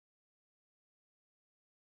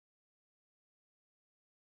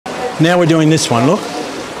Now we're doing this one, look.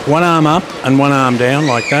 One arm up and one arm down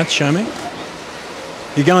like that, show me.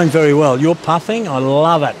 You're going very well. You're puffing, I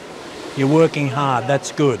love it. You're working hard,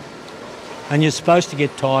 that's good. And you're supposed to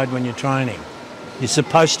get tired when you're training. You're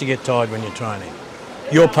supposed to get tired when you're training.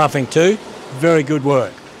 You're puffing too, very good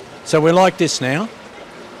work. So we're like this now.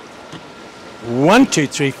 1, 2,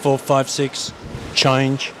 3, 4, 5, 6,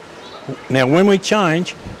 change. Now when we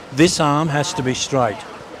change, this arm has to be straight.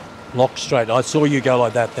 Lock straight. I saw you go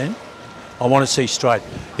like that then. I want to see straight.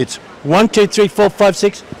 It's 1, 2, 3, 4, 5,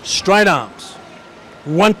 6, straight arms.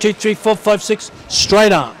 1, 2, 3, 4, 5, 6,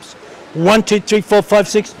 straight arms. 1, 2, 3, 4, 5,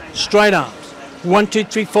 6, straight arms. 1, 2,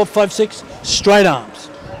 3, 4, 5, 6, straight arms.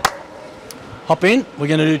 Hop in. We're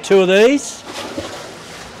going to do 2 of these.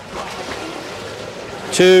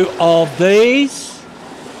 2 of these.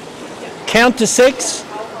 Count to 6.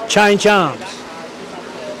 Change arms.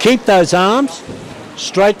 Keep those arms.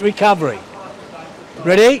 Straight recovery.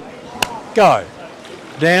 Ready? Go.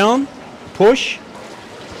 Down. Push.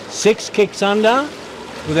 6 kicks under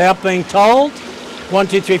without being told. 1,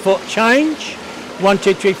 2, 3, 4. Change. 1,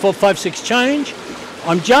 2, 3, 4, 5, 6. Change.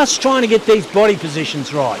 I'm just trying to get these body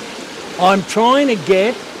positions right. I'm trying to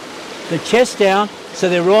get the chest out so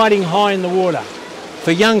they're riding high in the water.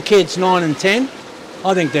 For young kids 9 and 10,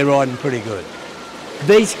 I think they're riding pretty good.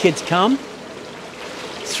 These kids come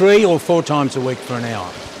 3 or 4 times a week for an hour.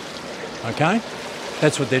 Okay?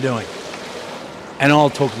 That's what they're doing. And I'll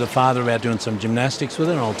talk to the father about doing some gymnastics with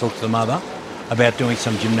her, and I'll talk to the mother about doing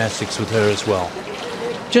some gymnastics with her as well.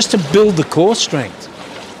 Just to build the core strength.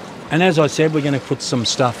 And as I said, we're going to put some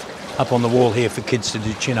stuff up on the wall here for kids to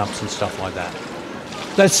do chin-ups and stuff like that.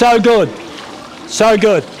 That's so good. So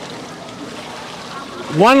good.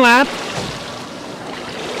 1 lap.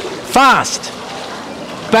 Fast.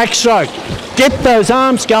 Backstroke. Get those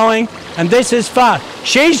arms going, and this is fast.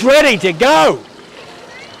 She's ready to go.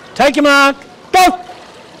 Take your mark. Go.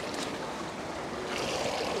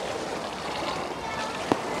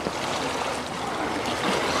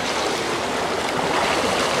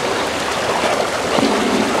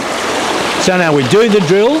 So now we do the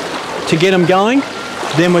drill to get them going,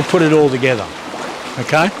 then we put it all together,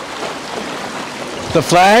 okay? The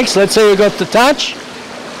flags, let's see who got the touch.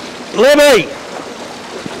 Libby!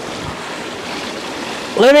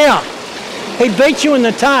 Libby, he beat you in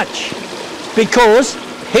the touch because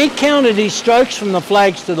he counted his strokes from the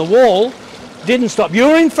flags to the wall, didn't stop. You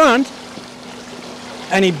were in front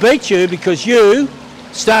and he beat you because you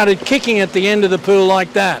started kicking at the end of the pool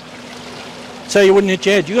like that. So you wouldn't hit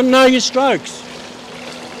your head. You've got to know your strokes.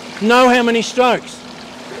 Know how many strokes.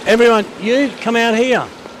 Everyone, you come out here.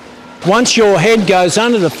 Once your head goes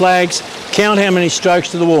under the flags, count how many strokes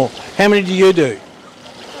to the wall. How many do you do?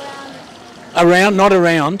 Around, not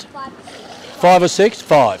around. 5 or 6?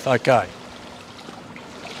 5, okay.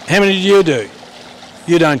 How many do you do?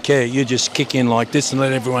 You don't care. You just kick in like this and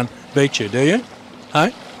let everyone beat you, do you?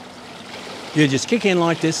 Hey? You just kick in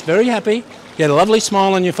like this, very happy. You get a lovely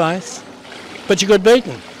smile on your face. But you got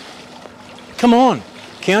beaten. Come on,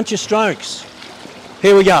 count your strokes.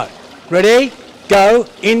 Here we go. Ready? Go.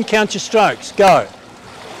 In, count your strokes. Go.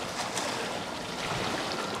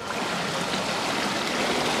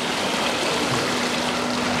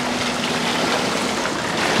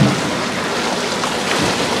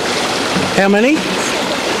 How many?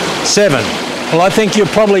 7. Well, I think you're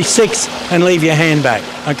probably 6 and leave your hand back,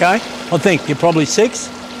 okay? I think you're probably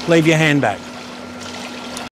 6, leave your hand back.